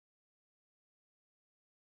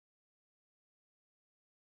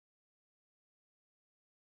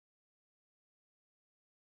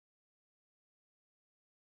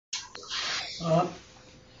Uh,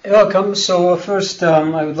 Welcome. So first,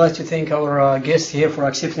 I would like to thank our guest here for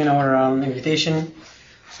accepting our invitation.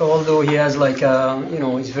 So although he has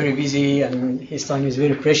he's very busy and his time is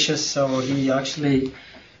very precious, so he actually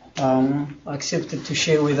accepted to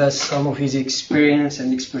share with us some of his experience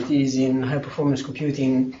and expertise in high-performance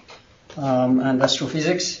computing and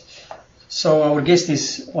astrophysics. So our guest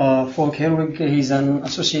is Falk Herwig. He's an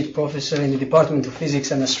associate professor in the Department of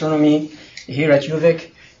Physics and Astronomy here at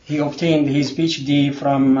UVic. He obtained his PhD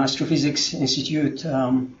from Astrophysics Institute,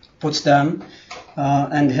 Potsdam,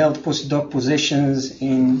 and held postdoc positions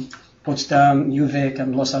in Potsdam, UVic,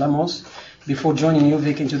 and Los Alamos. Before joining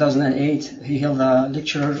UVic in 2008, he held a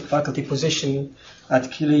lecturer faculty position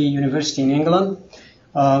at Keele University in England.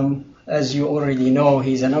 As you already know,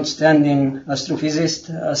 he's an outstanding astrophysicist.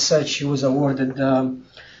 As such, he was awarded the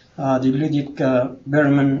Ludwig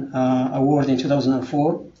Berman Award in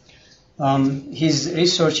 2004. His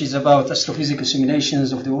research is about astrophysical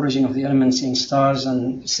simulations of the origin of the elements in stars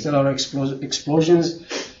and stellar explosions.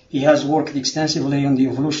 He has worked extensively on the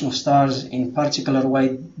evolution of stars, in particular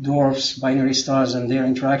white dwarfs, binary stars, and their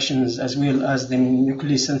interactions, as well as the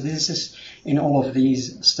nucleosynthesis in all of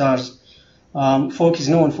these stars. Falk is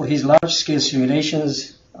known for his large-scale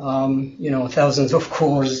simulations, thousands of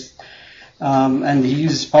cores, and he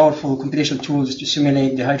uses powerful computational tools to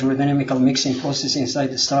simulate the hydrodynamical mixing process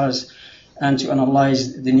inside the stars and to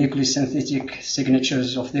analyze the nucleosynthetic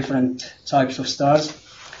signatures of different types of stars.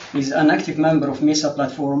 He's an active member of MESA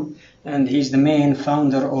platform, and he's the main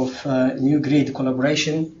founder of WestGrid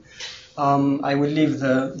collaboration. I will leave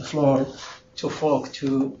the floor to Falk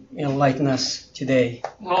to enlighten us today.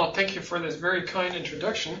 Well, thank you for this very kind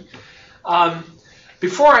introduction.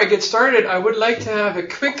 Before I get started, I would like to have a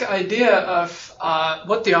quick idea of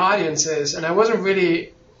what the audience is, and I wasn't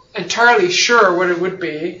really entirely sure what it would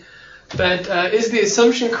be, but is the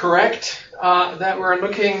assumption correct that we're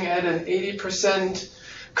looking at an 80%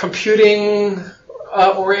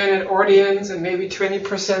 computing-oriented audience and maybe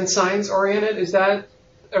 20% science-oriented? Is that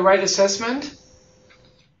a right assessment?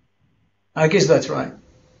 I guess that's right.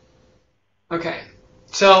 Okay.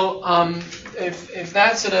 So if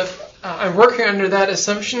that's sort of, I'm working under that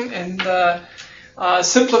assumption and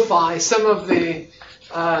simplify some of the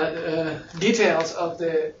details of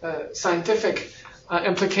the scientific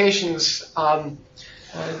implications,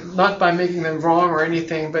 not by making them wrong or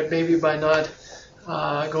anything, but maybe by not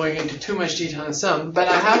going into too much detail on some. But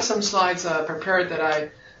I have some slides prepared that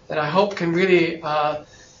I hope can really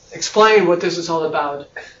explain what this is all about.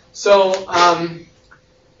 So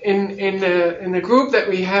in the group that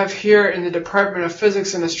we have here in the Department of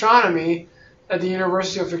Physics and Astronomy at the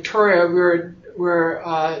University of Victoria, we're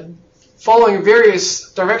following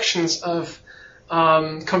various directions of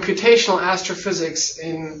computational astrophysics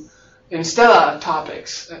in stellar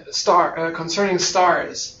topics, concerning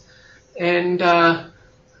stars. And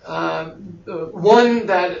one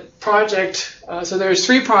that project, so there's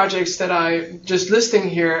three projects that I just listing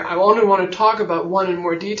here. I only want to talk about one in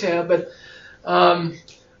more detail, but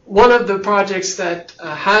one of the projects that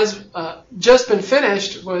has just been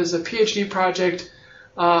finished was a PhD project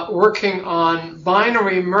working on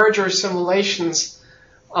binary merger simulations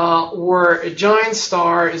where a giant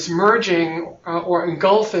star is merging or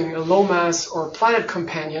engulfing a low-mass or planet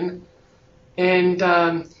companion.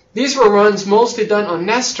 And these were runs mostly done on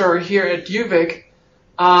Nestor here at UVic.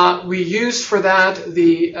 We used for that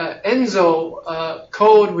the ENSO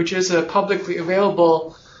code, which is a publicly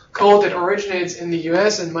available code that originates in the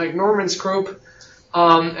US and Mike Norman's group,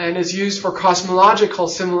 and is used for cosmological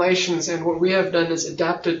simulations. And what we have done is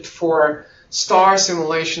adapted for star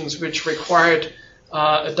simulations, which required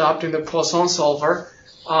adopting the Poisson solver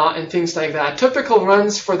and things like that. Typical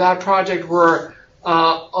runs for that project were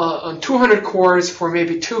on 200 cores for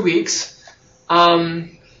maybe 2 weeks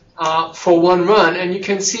for one run. And you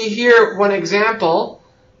can see here one example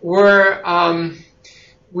where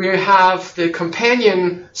we have the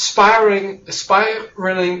companion spiraling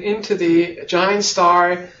into the giant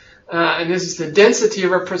star, and this is the density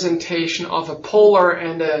representation of a polar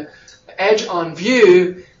and an edge on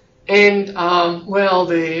view. And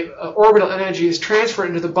the orbital energy is transferred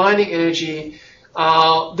into the binding energy.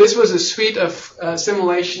 This was a suite of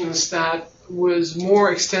simulations that was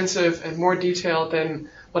more extensive and more detailed than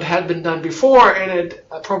what had been done before, and it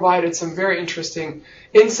provided some very interesting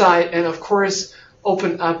insight and, of course,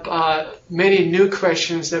 opened up many new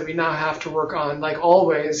questions that we now have to work on. Like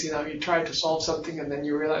always, you try to solve something and then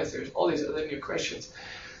you realize there's all these other new questions.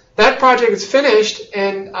 That project is finished,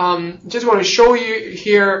 and just want to show you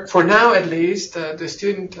here, for now at least, the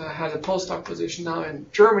student has a postdoc position now in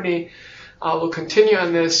Germany. We'll continue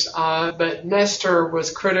on this, but Nestor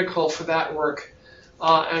was critical for that work,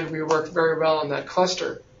 and we worked very well on that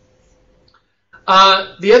cluster.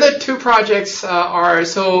 The other two projects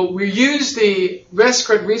so we use the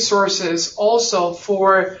WestGrid resources also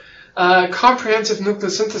for comprehensive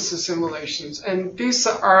nucleosynthesis simulations, and these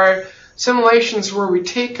are simulations where we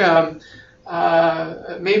take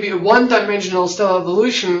maybe a one-dimensional stellar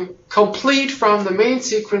evolution complete from the main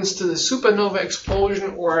sequence to the supernova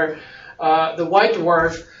explosion or the white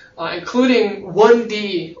dwarf, including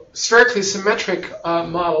 1D spherically symmetric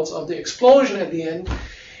models of the explosion at the end.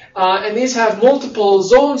 And these have multiple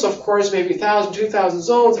zones, of course, maybe 1,000, 2,000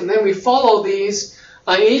 zones, and then we follow these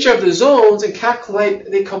in each of the zones and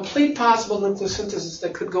calculate the complete possible nucleosynthesis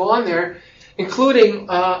that could go on there, including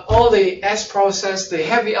all the S process, the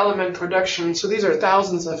heavy element production. So these are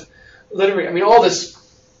thousands of, literally, I mean, all this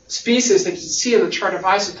species that you see in the chart of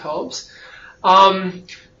isotopes.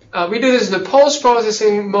 We do this in the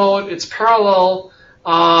post-processing mode. It's parallel.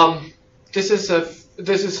 This is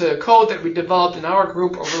a code that we developed in our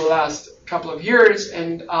group over the last couple of years,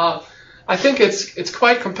 and I think it's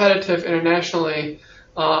quite competitive internationally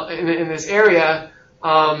in this area.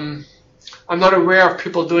 I'm not aware of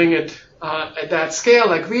people doing it at that scale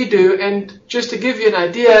like we do. And just to give you an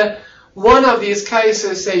idea, one of these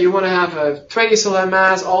cases, say you want to have a 20 solar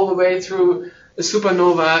mass all the way through the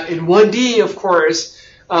supernova in 1D, of course,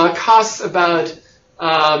 costs about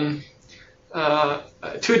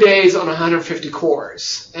 2 days on 150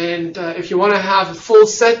 cores. And if you want to have a full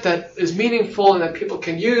set that is meaningful and that people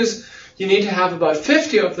can use, you need to have about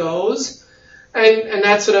 50 of those. And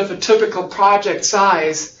that's sort of a typical project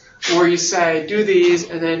size where you say, do these,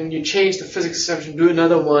 and then you change the physics assumption, do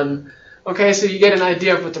another one. Okay, so you get an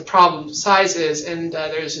idea of what the problem size is. And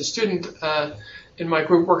there's a student in my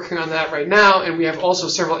group working on that right now. And we have also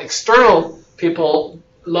several external people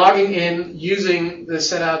logging in using the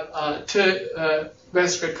setup to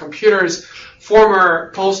WestGrid computers,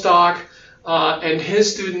 former postdoc and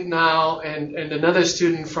his student now, and another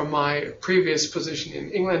student from my previous position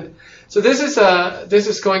in England. So this is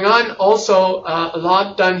going on. Also a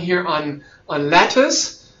lot done here on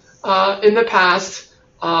lattice in the past,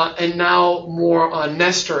 and now more on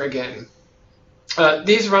Nestor again.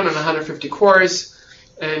 These run on 150 cores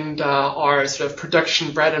and are sort of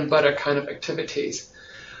production bread and butter kind of activities.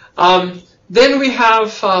 Then we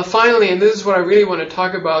have, finally, and this is what I really want to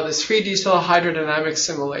talk about, the 3D stellar hydrodynamics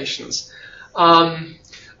simulations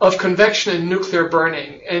of convection and nuclear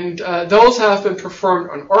burning. And those have been performed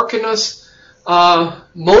on Orkinus,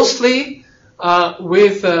 mostly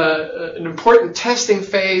with an important testing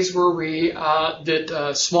phase where we did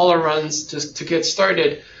smaller runs just to get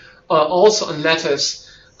started, also on lattice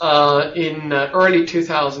in early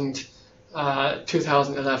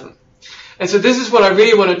 2011. And so this is what I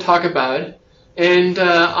really want to talk about. And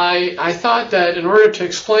I thought that in order to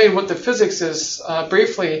explain what the physics is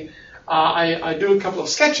briefly, I do a couple of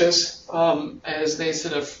sketches as they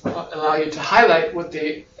sort of allow you to highlight what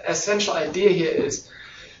the essential idea here is.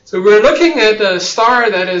 So we're looking at a star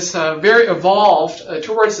that is very evolved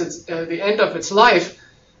towards the end of its life.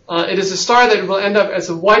 It is a star that will end up as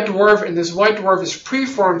a white dwarf, and this white dwarf is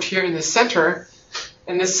preformed here in the center.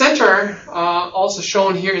 And the center, also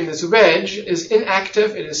shown here in this wedge, is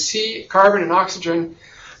inactive. It is C, carbon, and oxygen.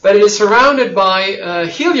 But it is surrounded by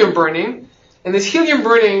helium burning. And this helium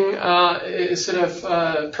burning is sort of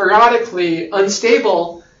periodically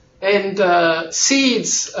unstable and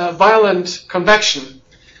seeds violent convection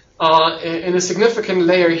in a significant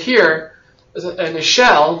layer here, in a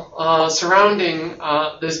shell surrounding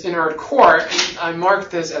this inert core. And I marked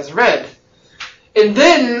this as red. And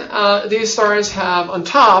then these stars have on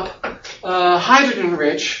top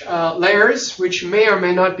hydrogen-rich layers, which may or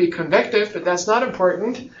may not be convective, but that's not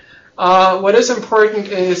important. What is important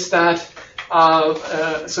is that,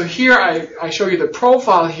 so here I show you the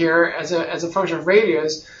profile here as a function of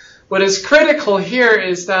radius. What is critical here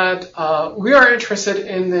is that we are interested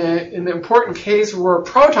in the important case where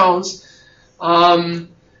protons can,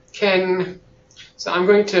 so I'm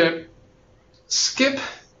going to skip.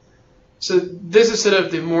 So this is sort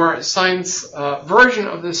of the more science version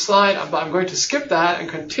of this slide, but I'm going to skip that and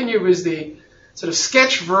continue with the sort of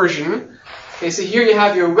sketch version. Okay, so here you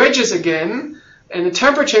have your wedges again, and the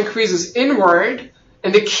temperature increases inward.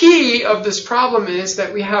 And the key of this problem is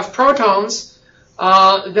that we have protons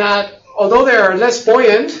that, although they are less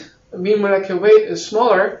buoyant, the mean molecular weight is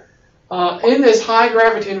smaller, in this high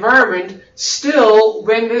gravity environment, still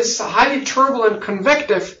when this highly turbulent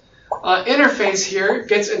convective interface here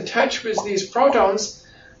gets in touch with these protons,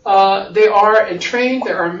 they are entrained,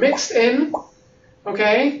 they are mixed in,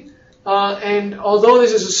 okay? and although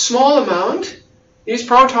this is a small amount, these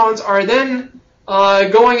protons are then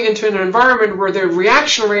going into an environment where the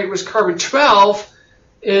reaction rate with carbon-12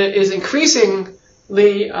 is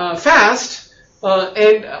increasingly fast,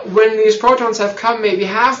 and when these protons have come maybe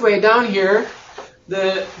halfway down here,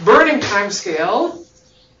 the burning time scale,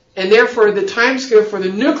 and therefore the time scale for the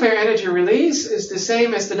nuclear energy release, is the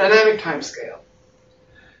same as the dynamic time scale.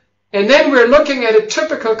 And then we're looking at a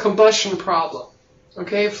typical combustion problem.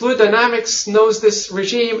 Okay, fluid dynamics knows this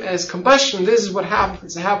regime as combustion. This is what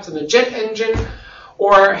happens. It happens in a jet engine,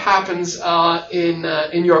 or happens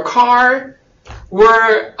in your car,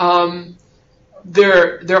 where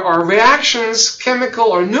there are reactions, chemical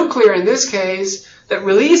or nuclear in this case, that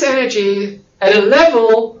release energy at a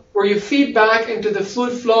level where you feed back into the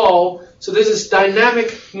fluid flow. So this is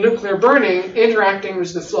dynamic nuclear burning interacting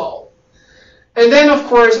with the flow. And then, of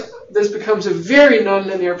course, this becomes a very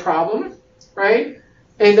nonlinear problem, right?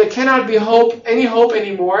 And there cannot be any hope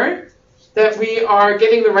anymore that we are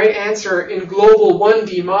getting the right answer in global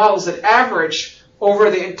 1D models that average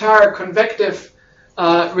over the entire convective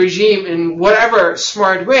regime in whatever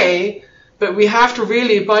smart way, but we have to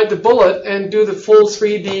really bite the bullet and do the full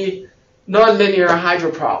 3D nonlinear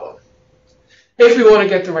hydro problem if we want to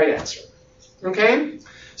get the right answer. Okay?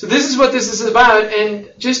 So this is what this is about,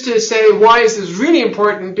 and just to say why is this really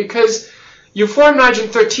important, because you form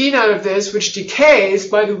nitrogen-13 out of this, which decays,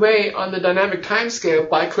 by the way, on the dynamic timescale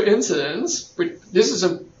by coincidence.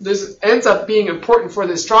 This ends up being important for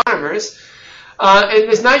the astronomers. And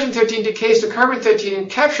this nitrogen-13 decays to carbon-13 and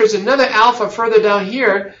captures another alpha further down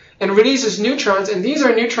here and releases neutrons. And these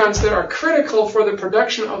are neutrons that are critical for the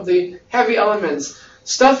production of the heavy elements.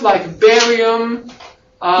 Stuff like barium,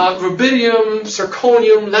 rubidium,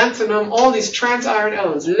 zirconium, lanthanum, all these trans-iron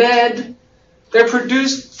elements, lead. They're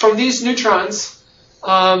produced from these neutrons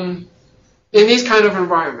in these kind of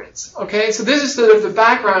environments. Okay, so this is sort of the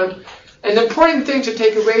background. And the important thing to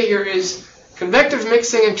take away here is convective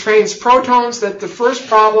mixing entrains protons. That's the first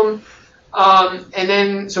problem. And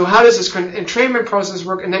then, so how does this entrainment process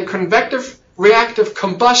work? And then convective reactive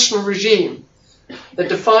combustion regime that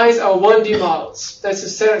defines our 1D models. That's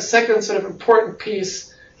the second sort of important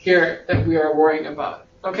piece here that we are worrying about.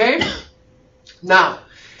 Okay? Now,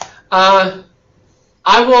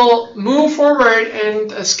 I will move forward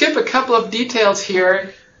and skip a couple of details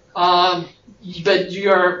here, but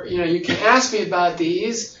you can ask me about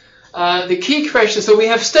these. The key question, so we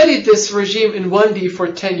have studied this regime in 1D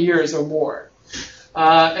for 10 years or more,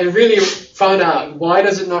 and really found out why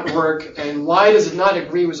does it not work and why does it not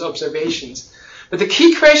agree with observations. But the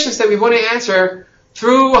key questions that we want to answer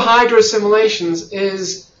through hydro simulations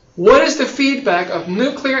is, what is the feedback of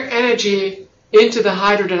nuclear energy into the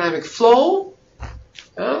hydrodynamic flow?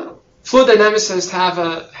 Fluid dynamicists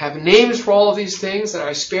have names for all of these things that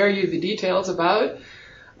I spare you the details about.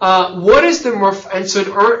 What is the and so in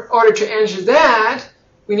order to answer that,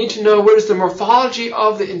 we need to know what is the morphology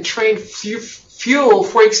of the entrained fuel.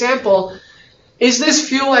 For example, is this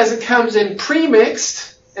fuel as it comes in pre-mixed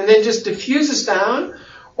and then just diffuses down,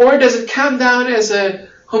 or does it come down as a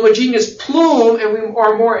homogeneous plume and we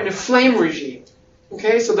are more in a flame regime?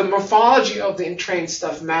 Okay, so the morphology of the entrained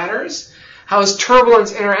stuff matters. How is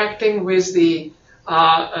turbulence interacting with the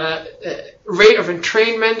rate of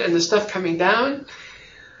entrainment and the stuff coming down?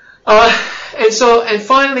 And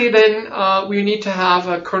finally, then we need to have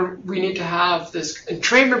this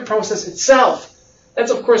entrainment process itself.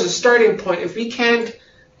 That's of course a starting point. If we can't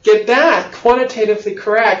get that quantitatively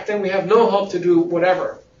correct, then we have no hope to do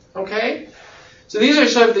whatever. Okay? So these are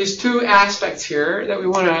sort of these two aspects here that we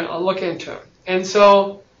want to look into. And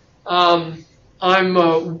so I'm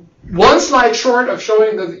one slide short of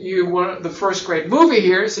showing the first grade movie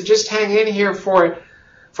here, so just hang in here for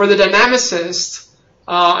the dynamicists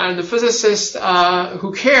and the physicists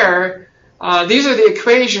who care. These are the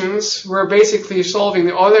equations. We're basically solving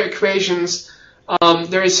the other equations.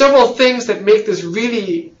 There are several things that make this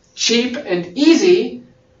really cheap and easy.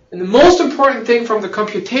 And the most important thing from the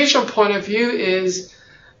computational point of view is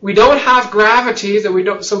we don't have gravity, so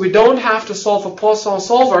we don't have to solve a Poisson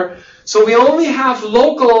solver. So we only have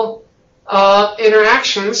local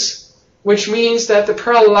interactions, which means that the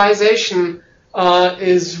parallelization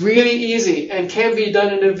is really easy and can be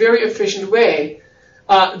done in a very efficient way.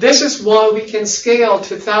 This is why we can scale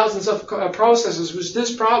to thousands of processes. With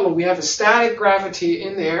this problem, we have a static gravity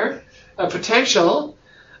in there, a potential.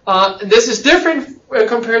 This is different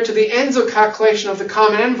compared to the ENSO calculation of the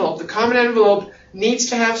common envelope. The common envelope needs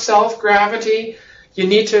to have self-gravity. You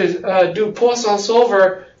need to do Poisson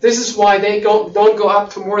solver. This is why they don't go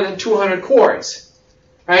up to more than 200 cores.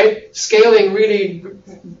 right? Scaling really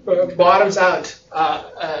bottoms out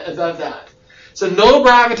above that. So no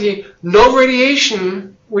gravity, no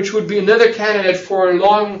radiation, which would be another candidate for a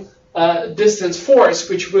long distance force,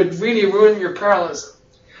 which would really ruin your parallelism.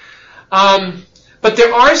 But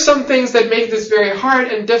there are some things that make this very hard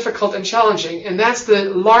and difficult and challenging, and that's the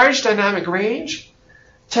large dynamic range,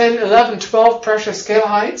 10, 11, 12 pressure scale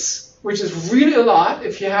heights, which is really a lot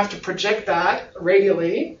if you have to project that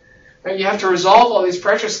radially. And you have to resolve all these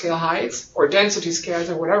pressure scale heights or density scales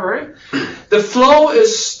or whatever. The flow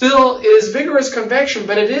is vigorous convection,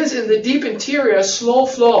 but it is in the deep interior, slow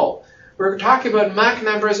flow. We're talking about Mach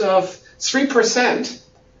numbers of 3%.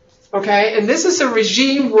 Okay, and this is a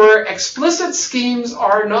regime where explicit schemes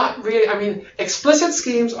are not really, explicit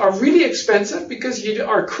schemes are really expensive because you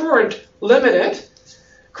are current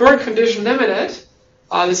condition limited.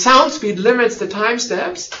 The sound speed limits the time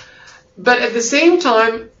steps. But at the same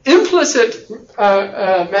time, implicit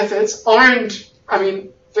methods aren't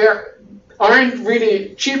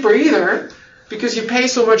really cheaper either, because you pay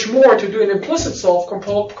so much more to do an implicit solve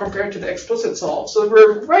compared to the explicit solve. So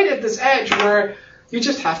we're right at this edge where you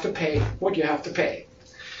just have to pay what you have to pay.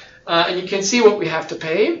 And you can see what we have to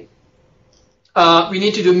pay. We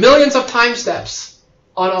need to do millions of time steps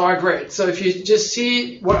on our grid. So if you just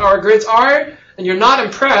see what our grids are and you're not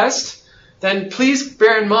impressed, then please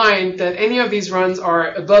bear in mind that any of these runs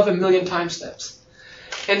are above 1 million time steps.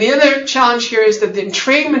 And the other challenge here is that the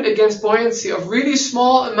entrainment against buoyancy of really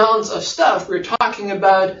small amounts of stuff, we're talking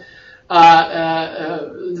about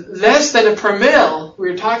less than a per mil.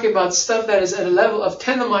 We're talking about stuff that is at a level of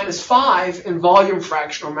 10 to the minus 5 in volume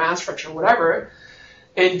fraction or mass fraction or whatever.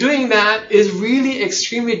 And doing that is really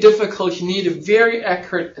extremely difficult. You need a very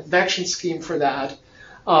accurate advection scheme for that.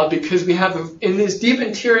 Because we have, in these deep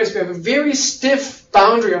interiors, we have a very stiff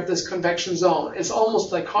boundary of this convection zone. It's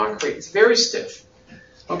almost like concrete. It's very stiff.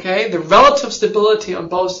 Okay, the relative stability on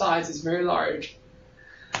both sides is very large.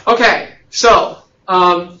 Okay, so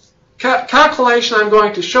calculation I'm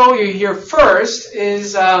going to show you here first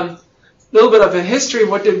is a little bit of a history.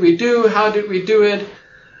 What did we do? How did we do it?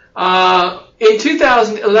 In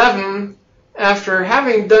 2011, after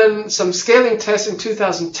having done some scaling tests in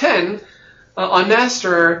 2010, on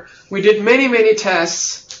Nestor, we did many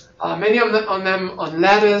tests, many of them on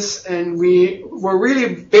lattice, and we were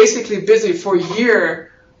really basically busy for a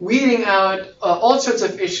year weeding out all sorts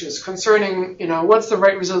of issues concerning, what's the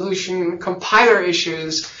right resolution, compiler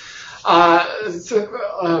issues,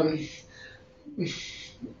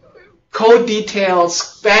 code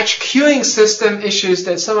details, batch queuing system issues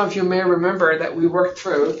that some of you may remember that we worked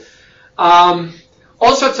through.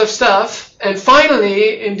 All sorts of stuff, and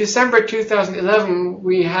finally, in December 2011,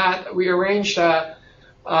 we arranged with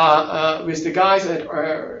the guys that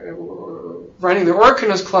are running the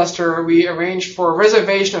Orcanos cluster. We arranged for a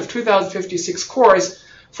reservation of 2,056 cores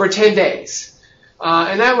for 10 days,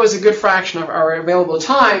 and that was a good fraction of our available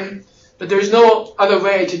time. But there's no other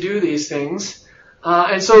way to do these things,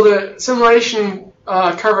 and so the simulation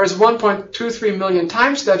covers 1.23 million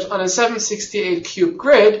time steps on a 768 cube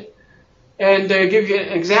grid. And to give you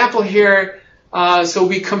an example here, so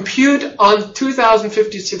we compute on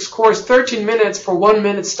 2,056 cores 13 minutes for 1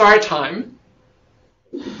 minute start time.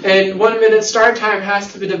 And 1 minute start time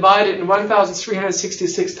has to be divided in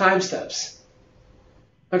 1,366 time steps.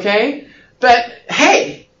 Okay? But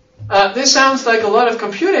hey, this sounds like a lot of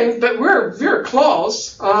computing, but we're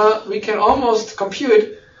close. We can almost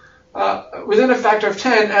compute within a factor of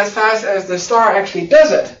 10 as fast as the star actually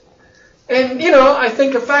does it. And, I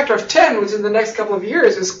think a factor of 10 within the next couple of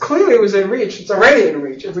years is clearly within reach. It's already in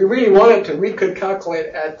reach. If we really wanted to, we could calculate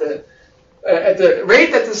at the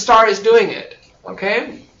rate that the star is doing it.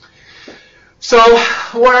 Okay? So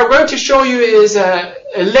what I'm going to show you is a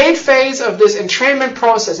late phase of this entrainment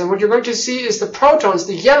process. And what you're going to see is the protons,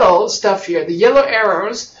 the yellow stuff here, the yellow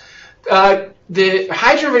arrows, the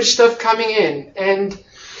hydrogen-rich stuff coming in. And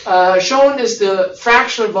shown is the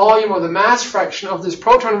fractional volume or the mass fraction of this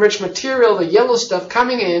proton-rich material, the yellow stuff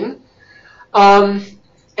coming in. The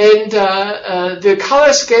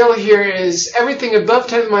color scale here is everything above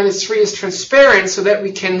 10 to the minus 3 is transparent so that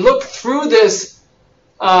we can look through this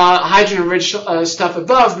hydrogen-rich stuff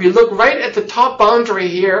above. We look right at the top boundary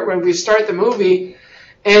here when we start the movie,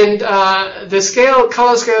 and the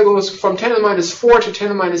color scale goes from 10 to the minus 4 to 10 to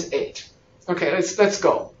the minus 8. Okay, let's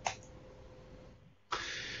go.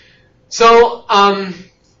 So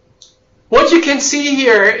what you can see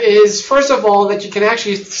here is, first of all, that you can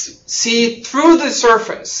actually see through the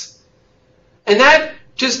surface. And that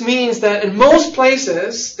just means that in most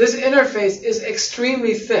places, this interface is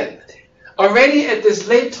extremely thin. Already at this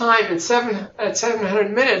late time at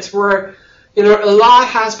 700 minutes, we're a lot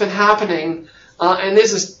has been happening, and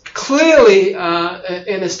this is clearly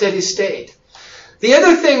in a steady state. The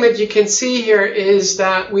other thing that you can see here is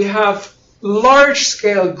that we have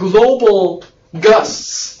large-scale global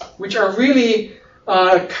gusts, which are really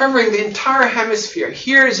covering the entire hemisphere.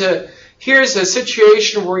 Here's a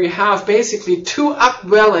situation where you have basically two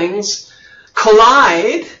upwellings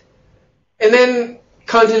collide, and then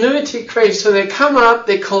continuity equation. So they come up,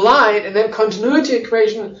 they collide, and then continuity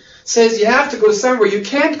equation says you have to go somewhere. You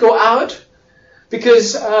can't go out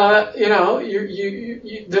because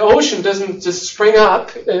the ocean doesn't just spring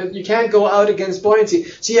up. You can't go out against buoyancy,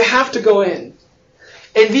 so you have to go in.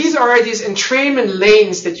 And these are these entrainment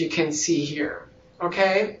lanes that you can see here.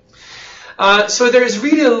 Okay. So there's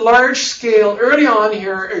really a large-scale, early on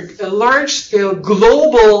here, a large-scale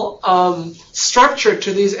global structure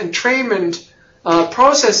to these entrainment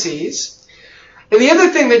processes. And the other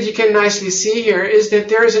thing that you can nicely see here is that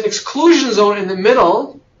there is an exclusion zone in the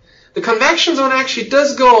middle. The convection zone actually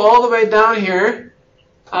does go all the way down here,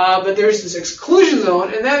 but there's this exclusion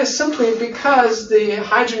zone, and that is simply because the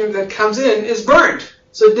hydrogen that comes in is burned.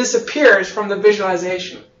 So it disappears from the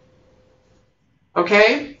visualization.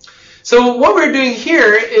 Okay? So what we're doing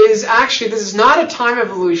here is actually, this is not a time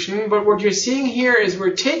evolution, but what you're seeing here is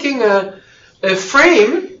we're taking a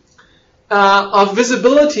frame of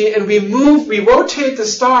visibility, and we rotate the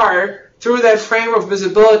star through that frame of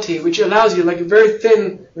visibility, which allows you, like a very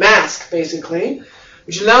thin mask, basically,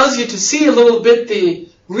 which allows you to see a little bit the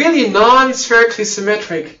really non-spherically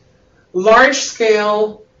symmetric,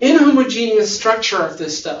 large-scale, inhomogeneous structure of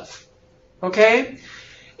this stuff. Okay?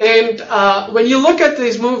 And when you look at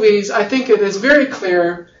these movies, I think it is very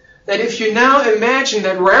clear that if you now imagine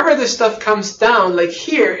that wherever this stuff comes down, like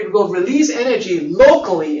here, it will release energy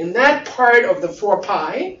locally in that part of the 4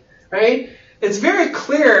 pi, right? It's very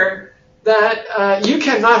clear that you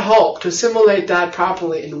cannot hope to simulate that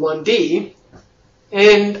properly in 1D.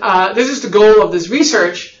 And this is the goal of this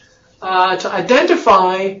research, to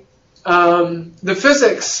identify the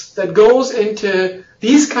physics that goes into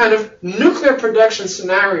these kind of nuclear production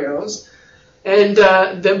scenarios. And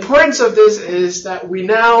the importance of this is that we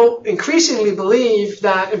now increasingly believe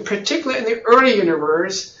that, in particular in the early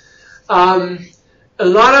universe, a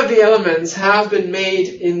lot of the elements have been made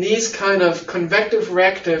in these kind of convective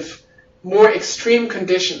reactive, more extreme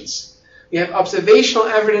conditions. We have observational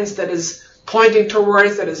evidence that is pointing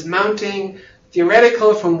towards, that is mounting,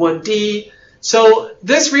 theoretical from 1D. So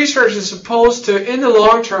this research is supposed to, in the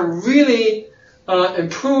long term, really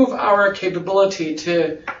improve our capability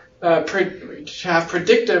to have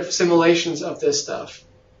predictive simulations of this stuff.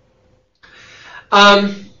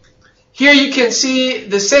 Here you can see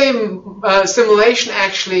the same simulation.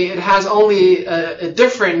 Actually, it has only a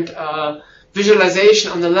different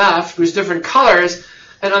visualization on the left with different colors,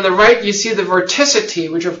 and on the right you see the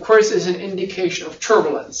vorticity, which of course is an indication of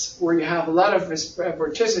turbulence. Where you have a lot of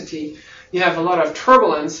vorticity, you have a lot of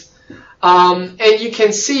turbulence. And you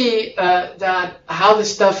can see that how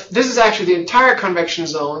this stuff, this is actually the entire convection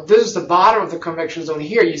zone. This is the bottom of the convection zone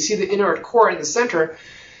here. You see the inert core in the center.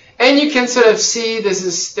 And you can sort of see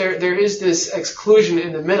there is this exclusion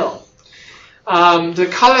in the middle. The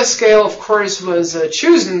color scale, of course, was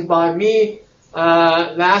chosen by me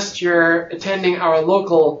last year attending our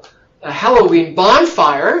local Halloween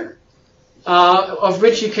bonfire, of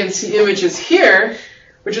which you can see images here,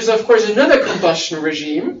 which is, of course, another combustion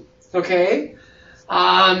regime. Okay,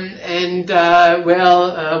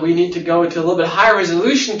 we need to go to a little bit higher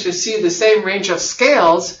resolution to see the same range of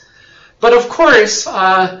scales. But of course,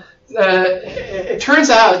 it turns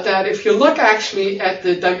out that if you look actually at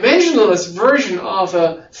the dimensionless version of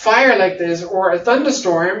a fire like this or a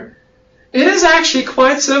thunderstorm, it is actually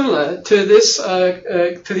quite similar to this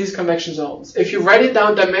to these convection zones. If you write it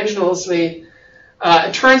down dimensionlessly,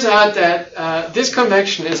 it turns out that this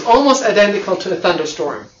convection is almost identical to a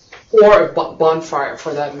thunderstorm. Or a bonfire,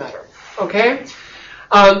 for that matter. Okay?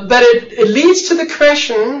 But it leads to the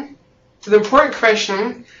question, to the important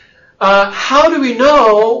question, how do we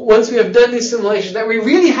know, once we have done these simulations, that we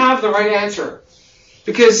really have the right answer?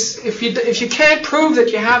 Because if you can't prove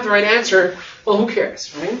that you have the right answer, well, who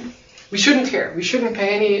cares, right? We shouldn't care. We shouldn't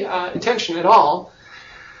pay any attention at all.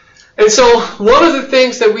 And so one of the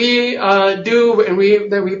things that we do and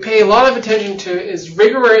that we pay a lot of attention to is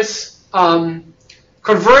rigorous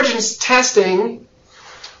convergence testing,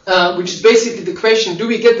 which is basically the question, do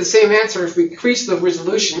we get the same answer if we increase the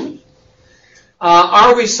resolution?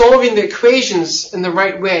 Are we solving the equations in the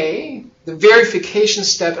right way? The verification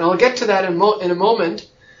step, and I'll get to that in a moment.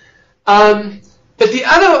 And But the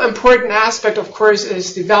other important aspect, of course,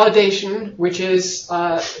 is the validation, which is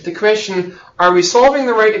the question, are we solving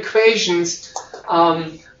the right equations?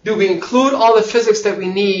 Do we include all the physics that we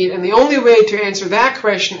need? And the only way to answer that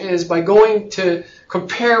question is by going to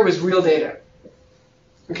compare with real data.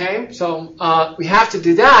 Okay, so we have to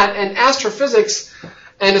do that, and astrophysics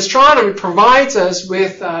and astronomy provides us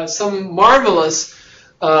with some marvelous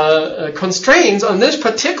constraints on this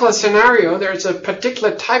particular scenario. There's a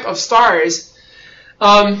particular type of stars.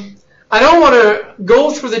 I don't want to go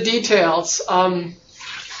through the details.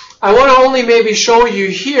 I want to only maybe show you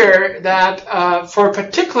here that for a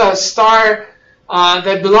particular star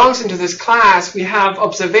that belongs into this class, we have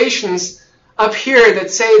observations up here that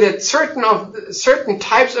say that certain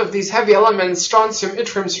types of these heavy elements, strontium,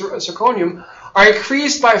 yttrium, zirconium, are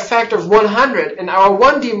increased by a factor of 100. And our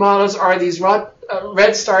 1D models are these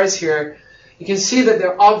red stars here. You can see that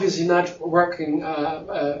they're obviously not working,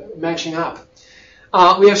 matching up.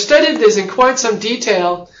 We have studied this in quite some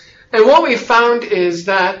detail, and what we found is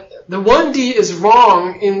that the 1D is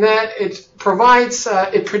wrong in that it provides,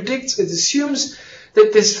 it assumes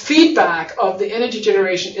that this feedback of the energy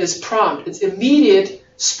generation is prompt. It's immediate,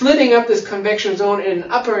 splitting up this convection zone in an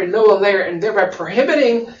upper and lower layer, and thereby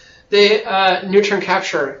prohibiting the neutron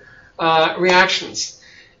capture reactions.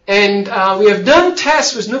 And we have done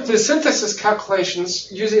tests with nucleosynthesis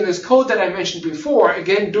calculations using this code that I mentioned before,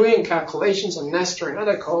 again doing calculations on Nestor and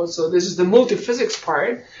other codes. So this is the multiphysics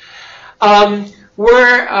part,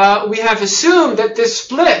 where we have assumed that this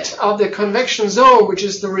split of the convection zone, which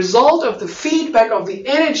is the result of the feedback of the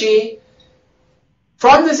energy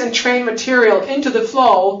from this entrained material into the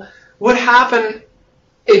flow, would happen.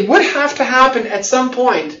 It would have to happen at some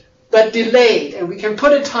point, but delayed. And we can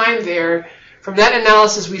put a time there. From that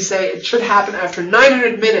analysis, we say it should happen after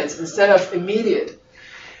 900 minutes instead of immediate.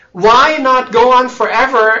 Why not go on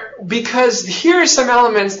forever? Because here are some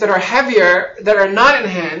elements that are heavier, that are not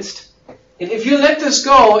enhanced. And if you let this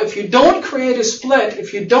go, if you don't create a split,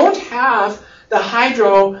 if you don't have the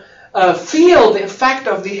hydro feel the effect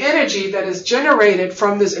of the energy that is generated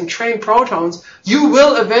from these entrained protons, you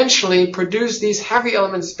will eventually produce these heavy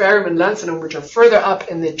elements, barium and lanthanum, which are further up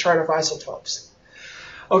in the chart of isotopes.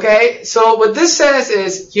 Okay, so what this says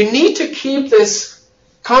is you need to keep this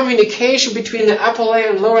communication between the upper layer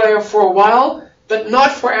and lower layer for a while, but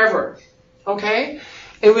not forever. Okay?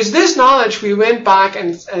 And with this knowledge, we went back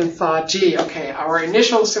and thought, gee, okay, our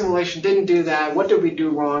initial simulation didn't do that. What did we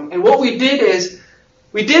do wrong? And what we did is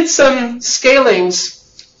we did some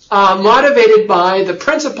scalings motivated by the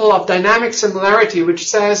principle of dynamic similarity, which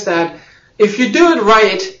says that if you do it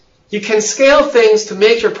right, you can scale things to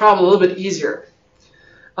make your problem a little bit easier.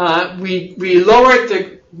 We lowered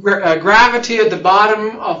the gravity at the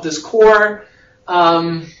bottom of this core,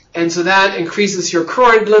 and so that increases your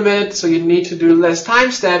current limit, so you need to do less time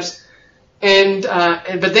steps,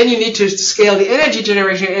 but then you need to scale the energy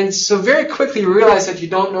generation, and so very quickly you realize that you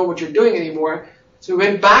don't know what you're doing anymore. So we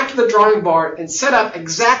went back to the drawing board and set up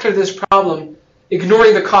exactly this problem,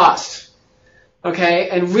 ignoring the cost. Okay,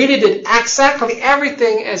 and really did exactly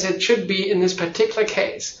everything as it should be in this particular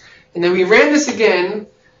case. And then we ran this again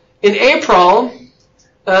in April,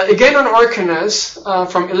 again on Orcanes,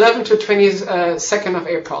 from 11 to 22nd of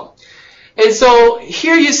April. And so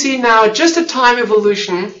here you see now just a time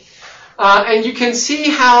evolution, and you can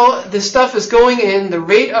see how the stuff is going in, the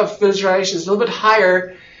rate of visualization is a little bit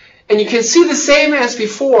higher, and you can see the same as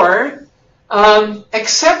before,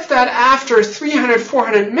 except that after 300,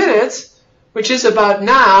 400 minutes, which is about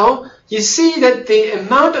now, you see that the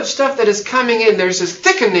amount of stuff that is coming in, there's this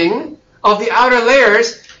thickening of the outer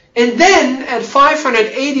layers, and then at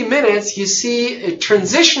 580 minutes, you see a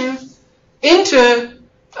transition into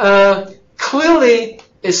clearly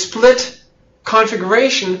a split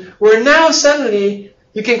configuration, where now suddenly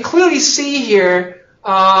you can clearly see here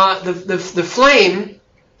the flame,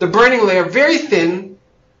 the burning layer, very thin,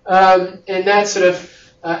 and that's sort of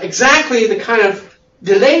exactly the kind of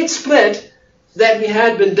delayed split that we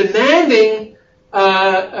had been demanding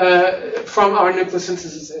from our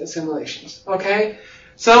nucleosynthesis simulations. Okay,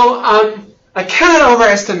 so I cannot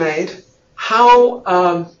overestimate how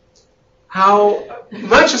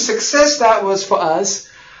much a success that was for us,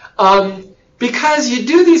 because you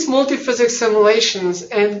do these multi-physics simulations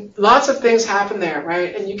and lots of things happen there,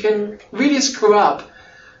 right? And you can really screw up.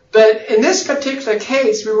 But in this particular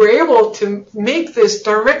case, we were able to make this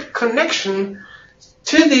direct connection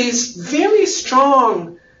to these very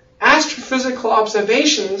strong astrophysical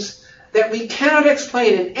observations that we cannot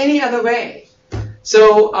explain in any other way.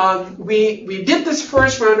 So we did this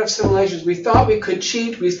first round of simulations. We thought we could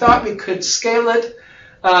cheat. We thought we could scale it.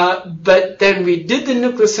 But then we did the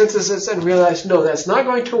nucleosynthesis and realized, no, that's not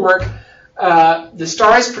going to work. The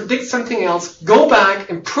stars predict something else. Go back,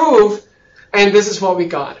 improve, and this is what we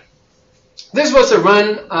got. This was a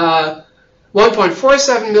run,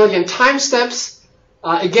 1.47 million time steps,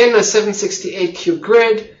 again a 768 cube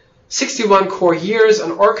grid, 61 core years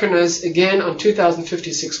on Orcanas, again on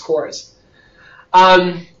 2056 cores.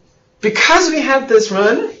 Because we had this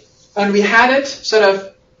run, and we had it sort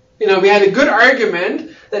of, we had a good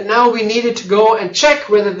argument that now we needed to go and check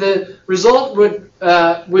whether the result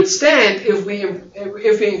would stand if we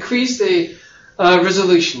increase the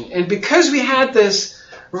resolution. And because we had this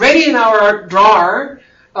ready in our drawer,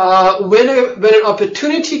 when an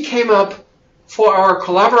opportunity came up for our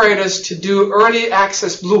collaborators to do early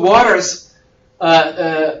access Blue Waters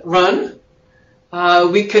run,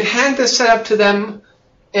 we could hand this setup to them,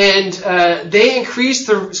 and they increased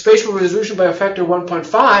the spatial resolution by a factor of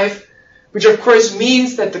 1.5, which of course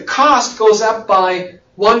means that the cost goes up by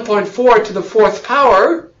 1.4 to the fourth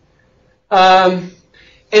power.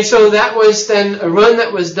 And so that was then a run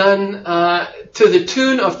that was done to the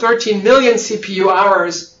tune of 13 million CPU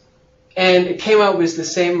hours, and it came out with the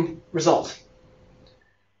same result.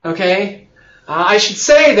 Okay? I should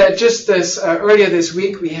say that just this earlier this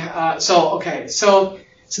week we so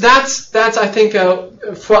that's I think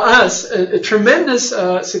for us a tremendous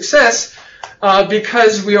success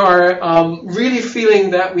because we are really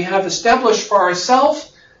feeling that we have established for ourselves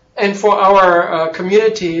and for our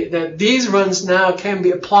community that these runs now can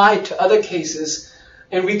be applied to other cases,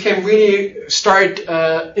 and we can really start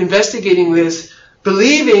investigating this,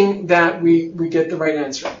 believing that we get the right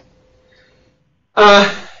answer.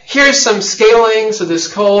 Here's some scaling. So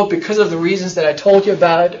this code, because of the reasons that I told you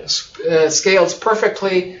about, scales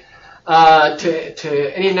perfectly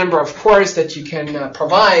to any number of cores that you can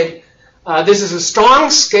provide. This is a strong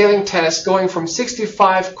scaling test going from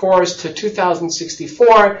 65 cores to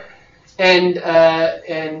 2064, and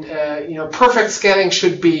perfect scaling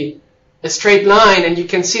should be a straight line. And you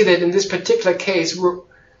can see that in this particular case,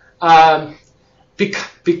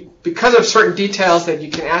 because of certain details that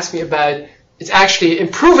you can ask me about, it's actually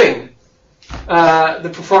improving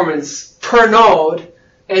the performance per node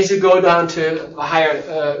as you go down to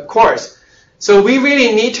higher cores. So we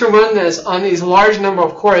really need to run this on these large number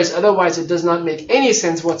of cores, otherwise it does not make any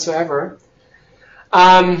sense whatsoever.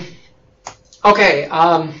 There's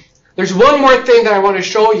one more thing that I want to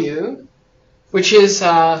show you, which is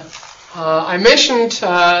I mentioned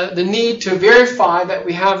the need to verify that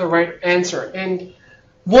we have the right answer. And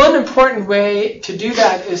one important way to do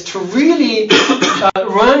that is to really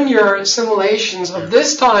run your simulations of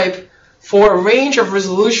this type for a range of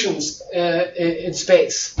resolutions in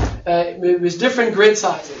space with different grid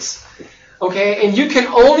sizes. Okay, and you can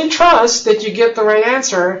only trust that you get the right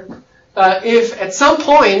answer if at some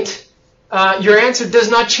point your answer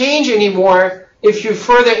does not change anymore if you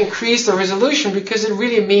further increase the resolution, because it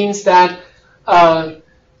really means that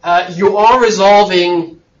you are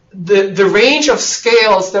resolving the range of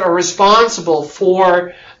scales that are responsible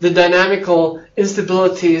for the dynamical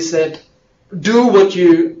instabilities that do what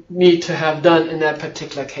you need to have done in that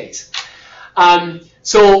particular case.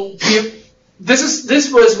 This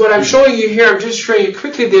was what I'm showing you here. I'm just showing you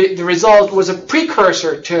quickly the result was a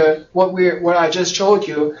precursor to what I just showed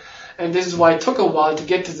you, and this is why it took a while to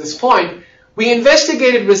get to this point. We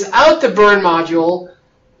investigated without the burn module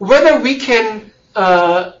whether we can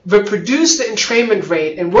reproduce the entrainment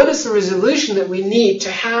rate and what is the resolution that we need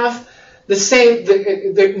to have the same,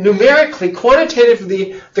 the numerically,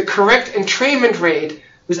 quantitatively, the correct entrainment rate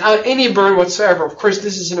without any burn whatsoever. Of course,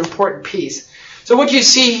 this is an important piece. So what you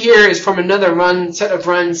see here is from another set of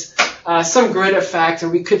runs, some grid effects,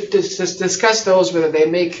 and we could discuss those whether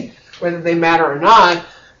they matter or not.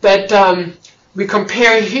 But we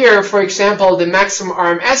compare here, for example, the maximum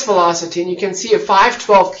RMS velocity, and you can see a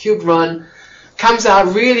 512 cube run comes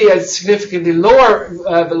out really at significantly lower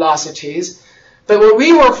velocities. But what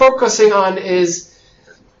we were focusing on is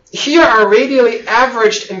here are radially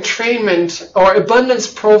averaged entrainment or abundance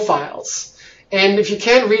profiles. And if you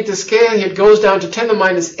can't read the scale here, it goes down to 10 to the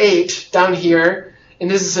minus 8 down here. And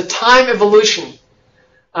this is a time evolution.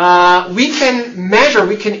 We can measure,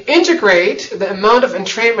 we can integrate the amount of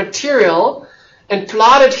entrained material and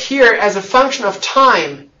plot it here as a function of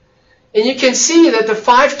time. And you can see that the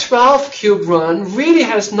 512 cube run really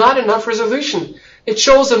has not enough resolution. It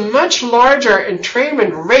shows a much larger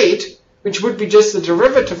entrainment rate, which would be just the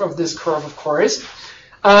derivative of this curve, of course,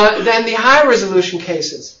 than the high resolution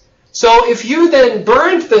cases. So if you then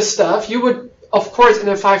burned this stuff, you would, of course, in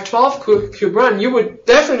a 512 cube run, you would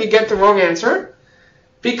definitely get the wrong answer.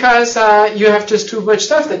 because you have just too much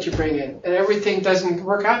stuff that you bring in, and everything doesn't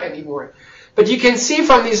work out anymore. But you can see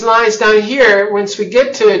from these lines down here, once we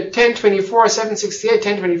get to 1024, 768,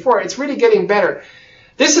 1024, it's really getting better.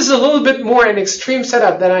 This is a little bit more an extreme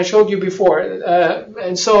setup than I showed you before,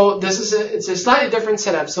 and so it's a slightly different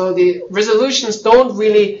setup. So the resolutions don't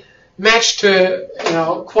really match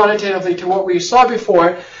to, quantitatively to what we saw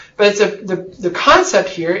before, but the concept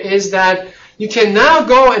here is that you can now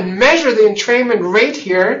go and measure the entrainment rate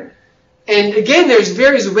here, and again, there's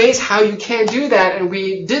various ways how you can do that, and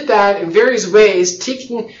we did that in various ways.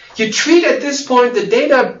 You treat at this point the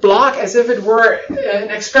data block as if it were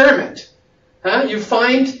an experiment. You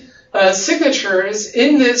find signatures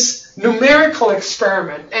in this numerical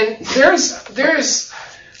experiment, and there's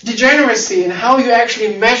degeneracy in how you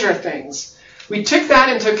actually measure things. We took that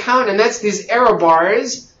into account, and that's these error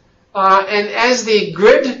bars. And as the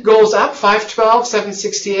grid goes up, 512,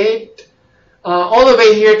 768, all the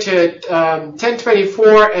way here to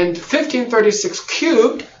 1024 and 1536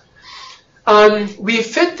 cubed, we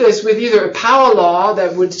fit this with either a power law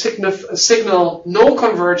that would signal no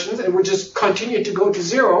convergence, it would just continue to go to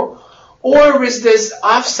zero, or with this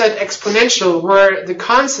offset exponential where the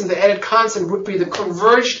constant, the added constant, would be the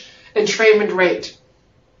converged entrainment rate.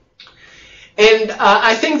 And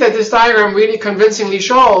I think that this diagram really convincingly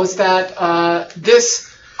shows that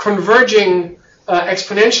this converging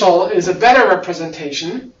exponential is a better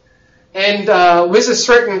representation. And with a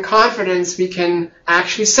certain confidence, we can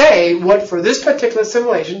actually say what for this particular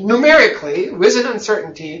simulation, numerically, with an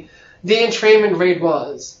uncertainty, the entrainment rate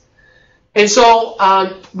was. And so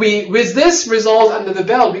with this result under the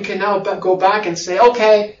belt, we can now go back and say,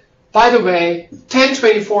 okay, by the way,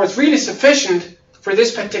 1024 is really sufficient for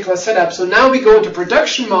this particular setup. So now we go into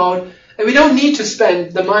production mode, and we don't need to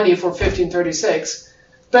spend the money for 1536,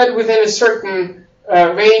 but within a certain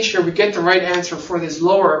range here, we get the right answer for these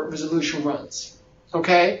lower resolution runs.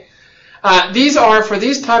 Okay, these are, for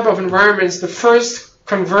these type of environments, the first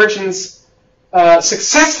convergence,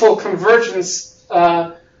 successful convergence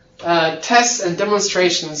tests and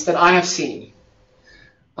demonstrations that I have seen.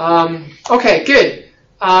 Okay, good.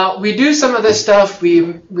 We do some of this stuff.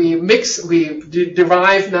 We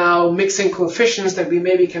derive now mixing coefficients that we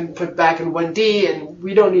maybe can put back in 1D, and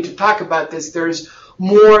we don't need to talk about this. There's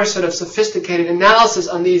more sort of sophisticated analysis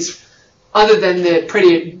on these other than the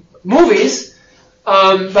pretty movies.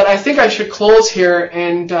 But I think I should close here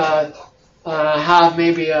and have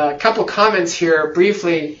maybe a couple comments here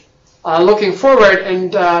briefly looking forward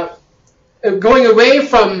and going away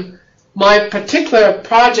from my particular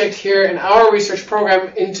project here in our research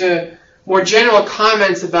program into more general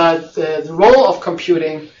comments about the role of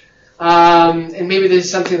computing, and maybe this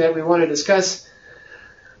is something that we want to discuss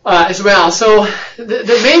as well. So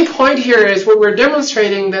the main point here is what we're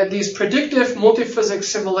demonstrating, that these predictive multiphysics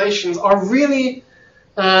simulations are really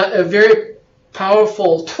a very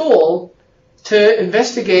powerful tool to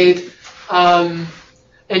investigate and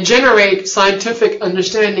generate scientific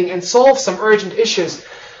understanding and solve some urgent issues.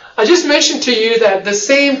 I just mentioned to you that the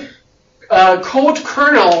same code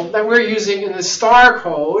kernel that we're using in the STAR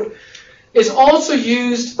code is also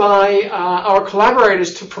used by our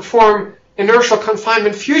collaborators to perform inertial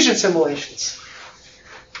confinement fusion simulations.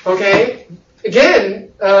 Okay?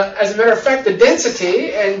 Again, as a matter of fact, the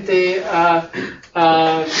density and the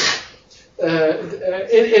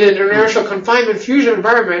in an inertial confinement fusion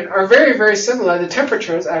environment are very, very similar. The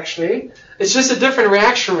temperatures, actually. It's just a different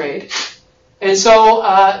reaction rate. And so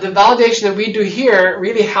the validation that we do here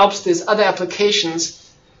really helps these other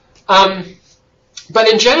applications. But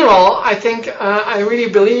in general, I think I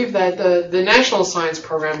really believe that the national science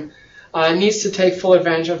program needs to take full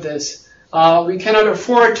advantage of this. We cannot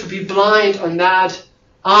afford to be blind on that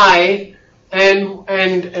eye, and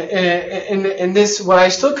in this, what I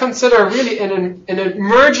still consider really an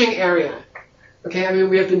emerging area. Okay, I mean,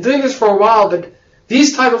 we have been doing this for a while, but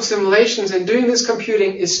these type of simulations and doing this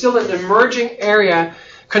computing is still an emerging area,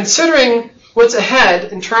 considering what's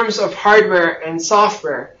ahead in terms of hardware and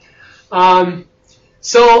software.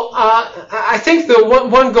 So I think the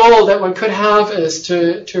one goal that one could have is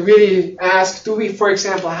to really ask, do we, for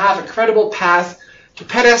example, have a credible path to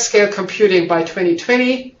petascale computing by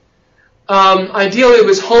 2020? Ideally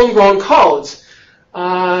with homegrown codes. 2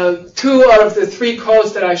 out of the 3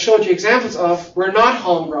 codes that I showed you examples of were not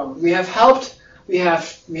homegrown. We have helped, we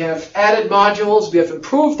have added modules, we have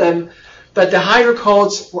improved them, but the hydro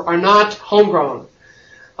codes are not homegrown.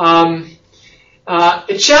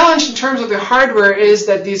 A challenge in terms of the hardware is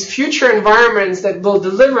that these future environments that will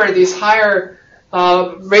deliver these higher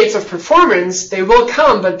rates of performance, they will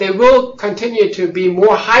come, but they will continue to be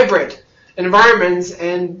more hybrid. environments,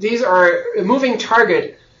 and these are a moving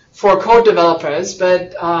target for code developers,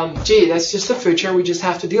 but gee, that's just the future. We just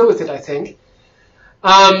have to deal with it, I think.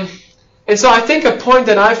 And so I think a point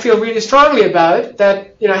that I feel really strongly about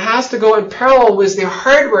that has to go in parallel with the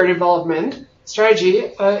hardware development strategy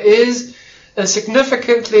is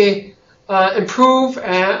significantly improve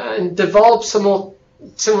and develop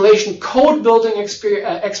simulation code building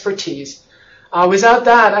expertise. Without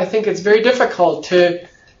that, I think it's very difficult to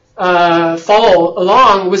follow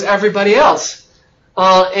along with everybody else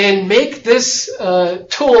and make this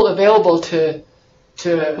tool available to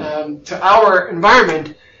our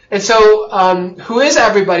environment. And so, who is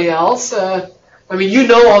everybody else? I mean, you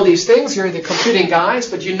know all these things. You're the computing guys,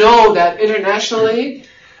 but you know that internationally,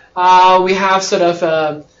 we have sort of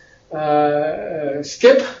a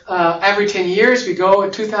skip. Every 10 years, we go.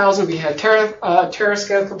 In 2000, we had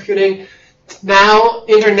terascale computing. Now,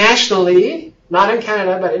 internationally, not in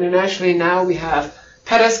Canada, but internationally, now we have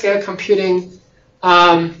petascale computing,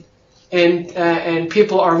 and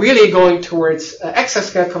people are really going towards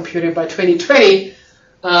exascale computing by 2020.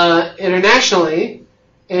 Internationally,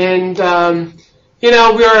 and we're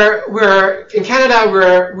in Canada.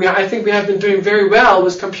 I think we have been doing very well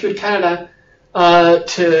with Compute Canada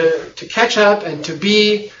to catch up and to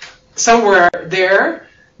be somewhere there.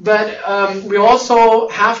 But we also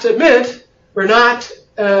have to admit we're not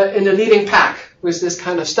in the leading pack with this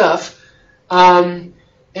kind of stuff, and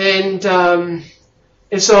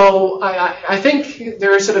so I think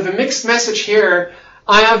there is sort of a mixed message here.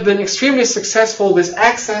 I have been extremely successful with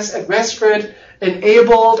Access at WestGrid,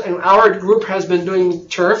 enabled, and our group has been doing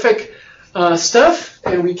terrific stuff,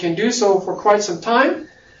 and we can do so for quite some time.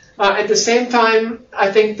 At the same time, I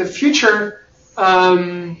think the future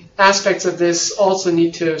aspects of this also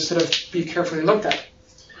need to sort of be carefully looked at.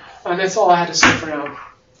 And that's all I had to say for now.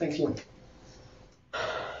 Thank you.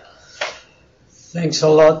 Thanks a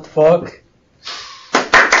lot, Falk.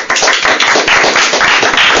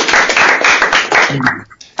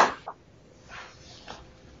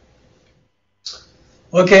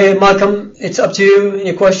 Okay, Malcolm, it's up to you.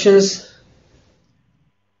 Any questions?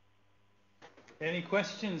 Any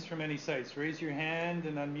questions from any sites? Raise your hand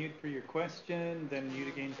and unmute for your question, then mute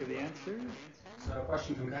again for the answer. So a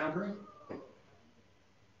question from Calgary.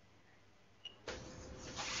 Go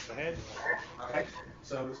ahead. Okay,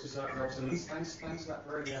 so it's just thanks for that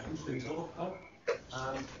very interesting talk.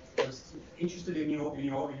 I was interested in your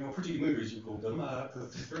pretty movies, you called them, the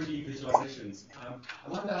 3D visualizations. I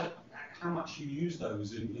wonder how much you use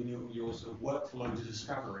those in your sort of workflow to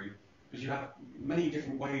discovery, because you have many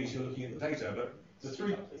different ways you're looking at the data, but the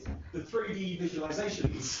 3D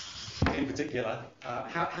visualizations in particular,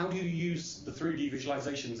 how do you use the 3D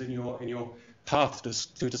visualizations in your path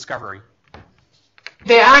to discovery?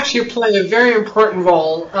 They actually play a very important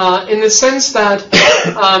role in the sense that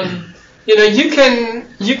you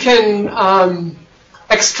can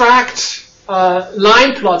extract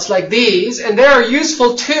line plots like these, and they are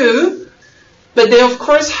useful too. But they, of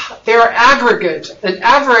course, they are aggregate and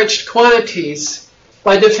averaged quantities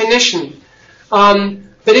by definition.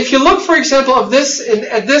 But if you look, for example, at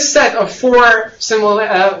this set of four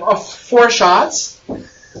shots,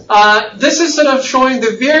 this is sort of showing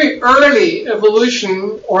the very early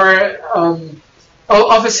evolution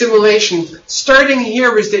of a simulation, starting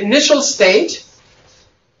here with the initial state,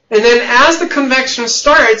 and then as the convection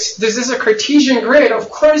starts, this is a Cartesian grid. Of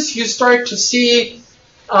course, you start to see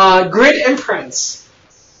grid imprints,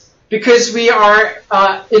 because we are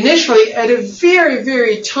initially at a very,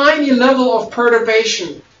 very tiny level of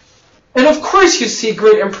perturbation. And of course you see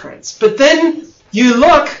grid imprints, but then you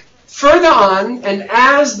look further on, and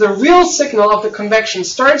as the real signal of the convection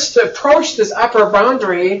starts to approach this upper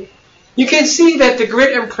boundary, you can see that the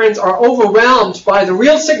grid imprints are overwhelmed by the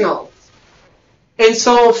real signal. And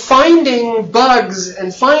so finding bugs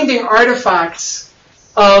and finding artifacts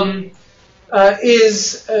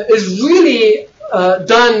is really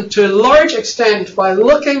done to a large extent by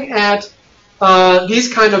looking at these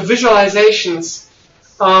kind of visualizations,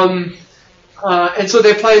 and so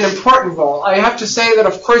they play an important role. I have to say that,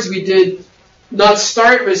 of course, we did not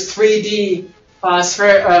start with 3D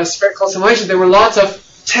spherical simulation. There were lots of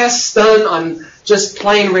tests done on just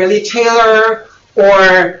plain Rayleigh-Taylor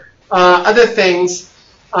or other things.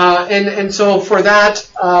 And so for that,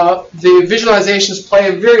 the visualizations play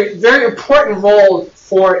a very, very important role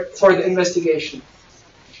for the investigation.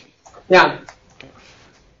 Yeah.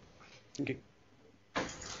 Okay.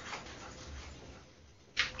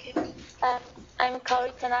 I'm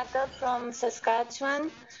Kaori Tanaka from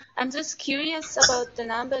Saskatchewan. I'm just curious about the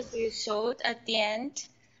numbers you showed at the end,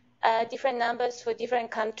 different numbers for different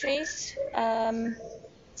countries.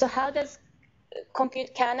 So how does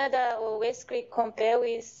Compute Canada or WestGrid compare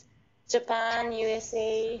with Japan,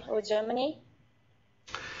 USA, or Germany?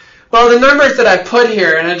 Well, the numbers that I put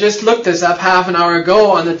here, and I just looked this up half an hour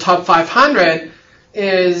ago on the top 500,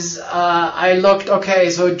 is I looked, okay,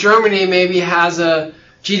 so Germany maybe has a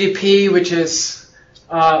GDP which is,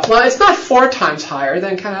 well, it's not 4 times higher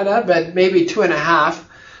than Canada, but maybe 2.5.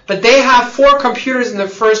 But they have 4 computers in the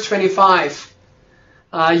first 25.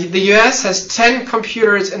 The US has 10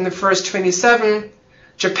 computers in the first 27.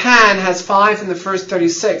 Japan has 5 in the first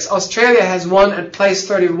 36. Australia has 1 at place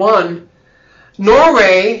 31.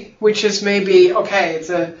 Norway, which is maybe, okay, it's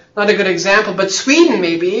not a good example, but Sweden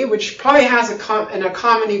maybe, which probably has an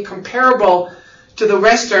economy comparable to the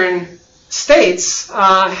Western states,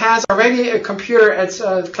 has already a computer at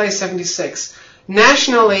place 76.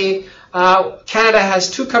 Nationally, Canada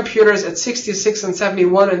has 2 computers at 66 and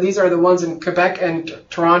 71, and these are the ones in Quebec and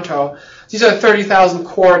Toronto. These are 30,000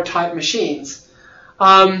 core type machines.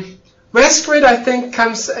 WestGrid, I think,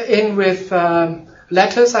 comes in with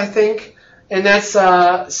Lattice, I think, and that's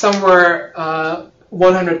somewhere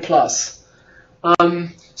 100 plus.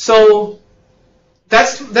 So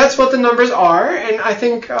that's what the numbers are, and I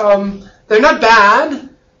think they're not bad.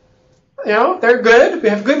 You know, they're good. We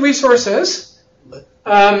have good resources,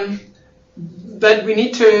 but we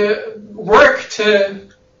need to work to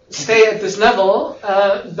stay at this level.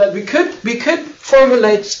 But we could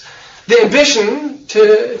formulate the ambition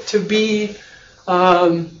to be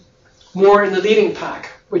more in the leading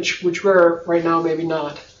pack, which we're right now maybe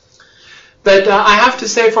not. But I have to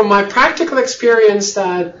say from my practical experience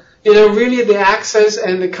that, you know, really the access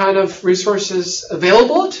and the kind of resources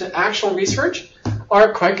available to actual research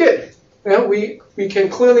are quite good. You know, we can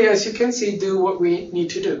clearly, as you can see, do what we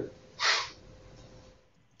need to do.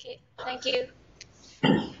 Okay, thank you.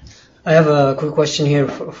 I have a quick question here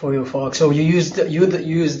for you, Falk. So you used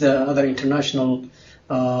other international,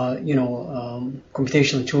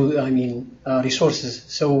 computational tool, resources.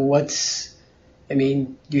 So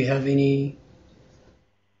do you have any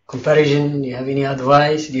comparison? Do you have any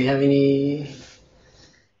advice? Do you have any?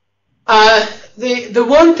 The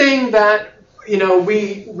one thing that, you know,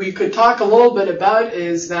 we could talk a little bit about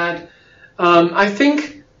is that I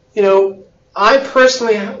think, you know, I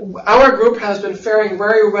personally, our group has been faring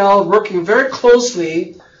very well, working very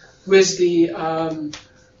closely with the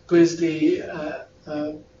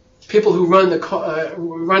people who run the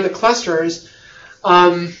clusters.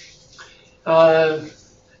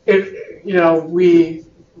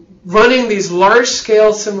 Running these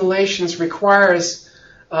large-scale simulations requires,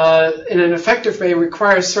 in an effective way,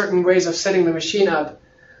 requires certain ways of setting the machine up,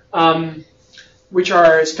 which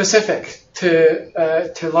are specific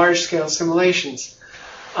to large-scale simulations.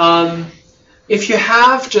 If you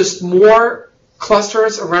have just more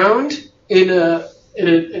clusters around in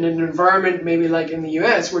an environment maybe like in the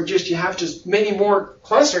US, where you have just many more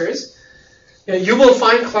clusters, you will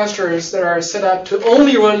find clusters that are set up to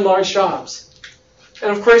only run large jobs. And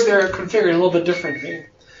of course, they're configured a little bit differently.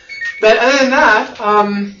 But other than that,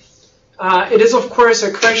 it is of course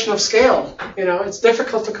a question of scale. You know, it's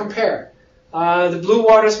difficult to compare. The Blue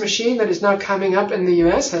Waters machine that is now coming up in the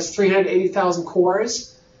US has 380,000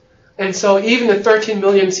 cores. And so even the 13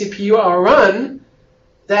 million CPU hour run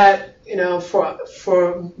that, you know,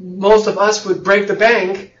 for most of us would break the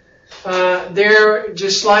bank, there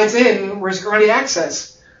just slides in with early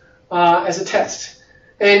access as a test.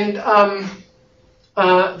 And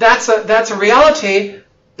that's a reality.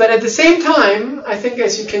 But at the same time, I think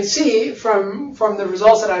as you can see from the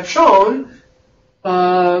results that I've shown,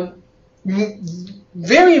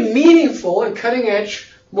 very meaningful and cutting-edge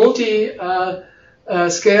multi-scale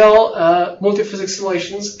multi-physics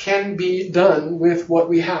simulations can be done with what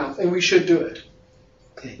we have, and we should do it.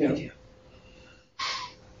 Okay, thank you.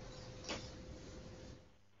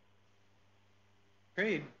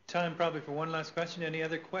 Great. Time probably for one last question. Any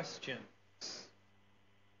other questions?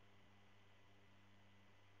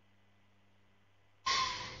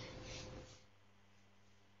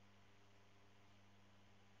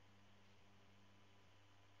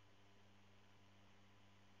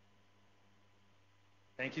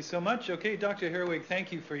 Thank you so much. Okay, Dr. Herwig,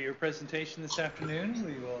 thank you for your presentation this afternoon.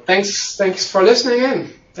 We will. Thanks for listening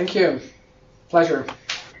in. Thank you. Pleasure.